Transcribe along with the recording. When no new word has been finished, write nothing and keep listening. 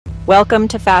Welcome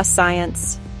to Fast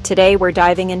Science. Today we're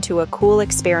diving into a cool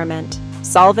experiment,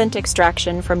 solvent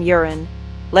extraction from urine.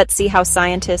 Let's see how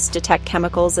scientists detect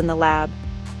chemicals in the lab.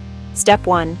 Step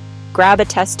 1. Grab a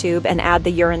test tube and add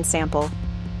the urine sample.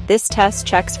 This test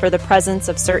checks for the presence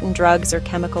of certain drugs or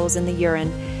chemicals in the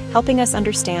urine, helping us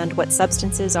understand what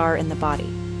substances are in the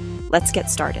body. Let's get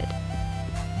started.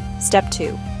 Step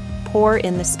 2. Pour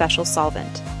in the special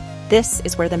solvent. This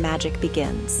is where the magic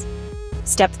begins.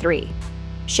 Step 3.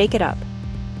 Shake it up.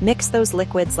 Mix those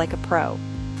liquids like a pro.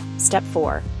 Step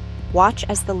 4. Watch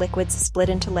as the liquids split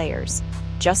into layers,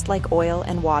 just like oil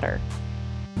and water.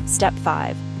 Step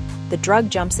 5. The drug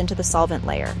jumps into the solvent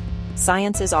layer.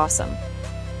 Science is awesome.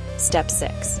 Step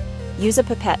 6. Use a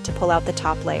pipette to pull out the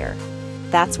top layer.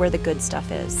 That's where the good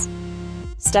stuff is.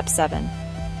 Step 7.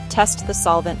 Test the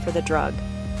solvent for the drug.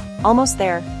 Almost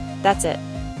there. That's it.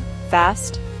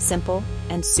 Fast, simple,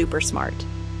 and super smart.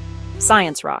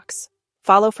 Science rocks.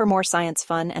 Follow for more science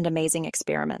fun and amazing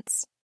experiments.